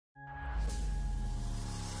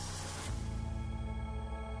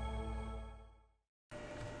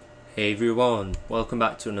Hey everyone, welcome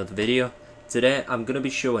back to another video. Today I'm going to be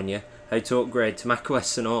showing you how to upgrade to macOS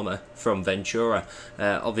Sonoma from Ventura,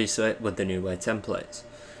 obviously with the new templates.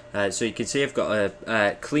 So you can see I've got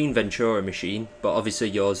a clean Ventura machine, but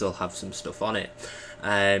obviously yours will have some stuff on it.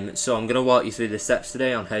 So I'm going to walk you through the steps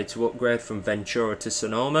today on how to upgrade from Ventura to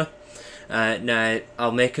Sonoma. Now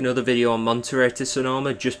I'll make another video on Monterey to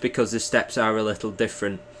Sonoma just because the steps are a little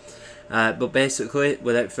different. But basically,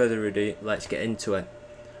 without further ado, let's get into it.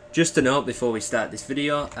 Just a note before we start this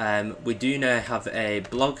video, we do now have a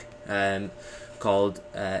blog called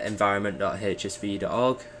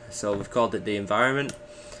environment.hsv.org, so we've called it The Environment,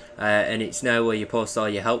 and it's now where you post all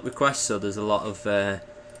your help requests, so there's a lot of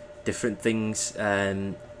different things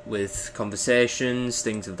with conversations,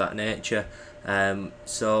 things of that nature,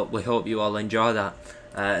 so we hope you all enjoy that,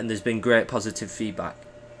 and there's been great positive feedback.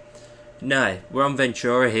 Now, we're on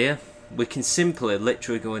Ventura here. We can simply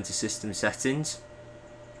literally go into System Settings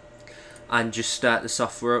and just start the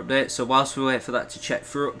software update. So whilst we wait for that to check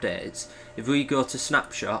for updates, if we go to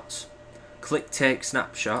snapshots, click take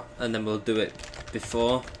snapshot, and then we'll do it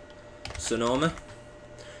before Sonoma.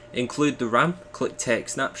 Include the RAM, click take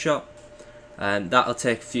snapshot, and that'll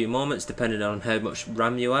take a few moments depending on how much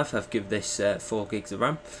RAM you have. I've given this 4 gigs of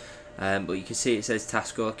RAM, but you can see it says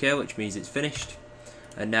task OK, which means it's finished.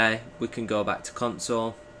 And now we can go back to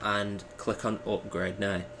console and click on upgrade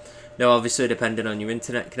now. Now obviously depending on your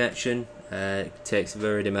internet connection, it takes a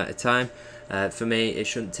varied amount of time. For me it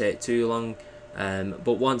shouldn't take too long,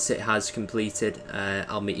 but once it has completed,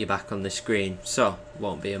 I'll meet you back on the screen, so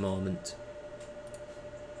won't be a moment.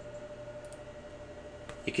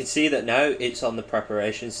 You can see that now it's on the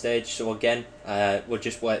preparation stage, so again we'll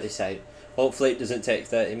just work this out. Hopefully it doesn't take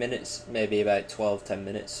 30 minutes, maybe about 12-10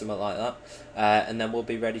 minutes, something like that, and then we'll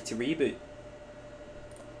be ready to reboot.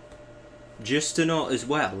 Just to note as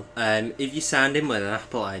well, if you signed in with an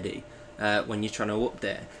Apple ID when you're trying to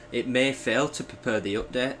update, it may fail to prepare the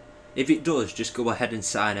update. If it does, just go ahead and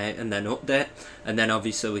sign out and then update, and then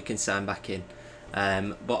obviously we can sign back in.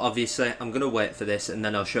 But obviously I'm going to wait for this and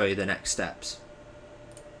then I'll show you the next steps.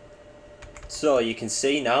 So you can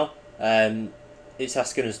see now it's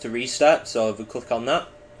asking us to restart, so if we click on that,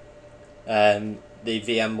 the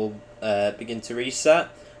VM will begin to restart.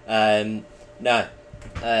 Now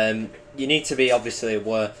you need to be obviously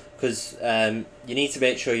aware, because you need to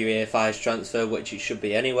make sure your EFI is transferred, which it should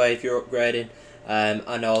be anyway if you're upgrading,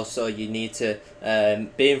 and also you need to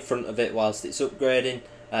be in front of it whilst it's upgrading,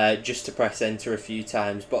 just to press enter a few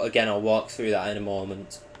times, but again I'll walk through that in a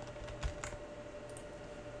moment.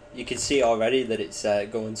 You can see already that it's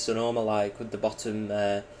going Sonoma like with the bottom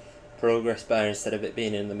progress bar instead of it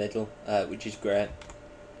being in the middle, which is great.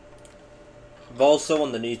 I've also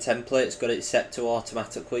on the new templates got it set to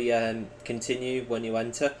automatically continue when you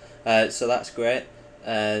enter, so that's great,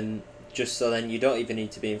 just so then you don't even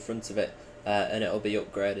need to be in front of it, and it'll be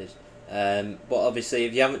upgraded. But obviously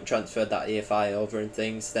if you haven't transferred that EFI over and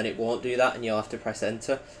things, then it won't do that and you'll have to press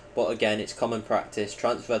enter. But again, it's common practice,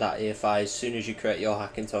 transfer that EFI as soon as you create your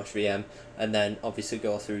Hackintosh VM, and then obviously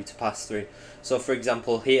go through to pass through. So for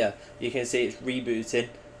example here, you can see it's rebooting,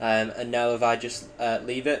 and now if I just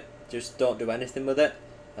leave it, just don't do anything with it,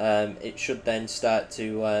 it should then start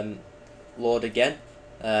to load again,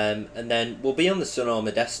 and then we'll be on the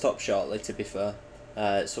Sonoma desktop shortly, to be fair,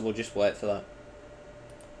 so we'll just wait for that.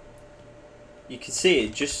 You can see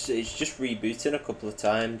it's just rebooting a couple of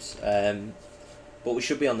times, but we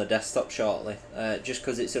should be on the desktop shortly, just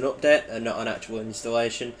because it's an update and not an actual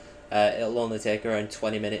installation. It'll only take around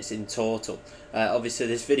 20 minutes in total. Obviously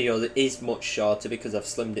this video is much shorter because I've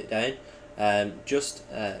slimmed it down, just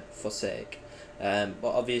for sake, but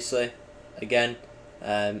obviously again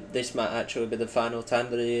this might actually be the final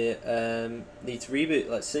time that I need to reboot.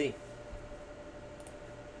 Let's see.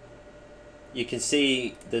 You can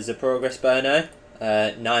see there's a progress bar now,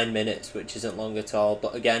 9 minutes, which isn't long at all,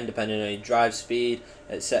 but again depending on your drive speed,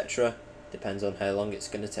 etc., depends on how long it's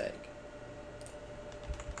going to take.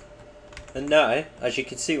 And now, as you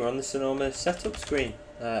can see, we're on the Sonoma setup screen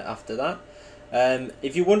after that.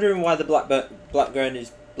 If you're wondering why the background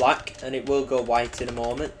is black, and it will go white in a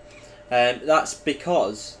moment, that's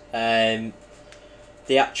because the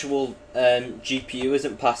actual GPU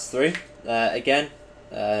isn't passed through. Again,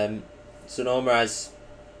 Sonoma has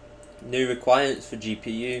new requirements for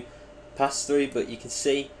GPU pass through, but you can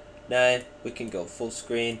see now we can go full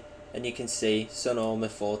screen and you can see Sonoma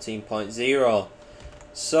 14.0.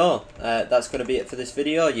 So that's going to be it for this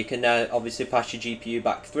video. You can now obviously pass your GPU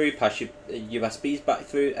back through, pass your USBs back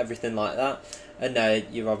through, everything like that, and now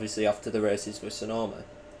you're obviously off to the races with Sonoma.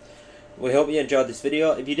 We hope you enjoyed this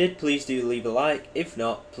video. If you did, please do leave a like. If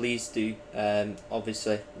not, please do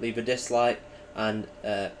obviously leave a dislike and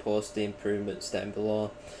post the improvements down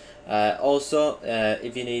below. Also,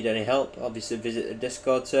 if you need any help, obviously visit the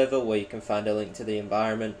Discord server where you can find a link to the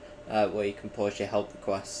environment where you can post your help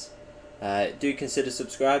requests. Do consider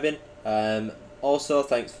subscribing. Also,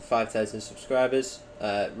 thanks for 5,000 subscribers.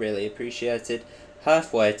 Really appreciated.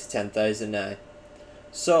 Halfway to 10,000 now.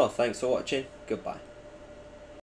 So, thanks for watching. Goodbye.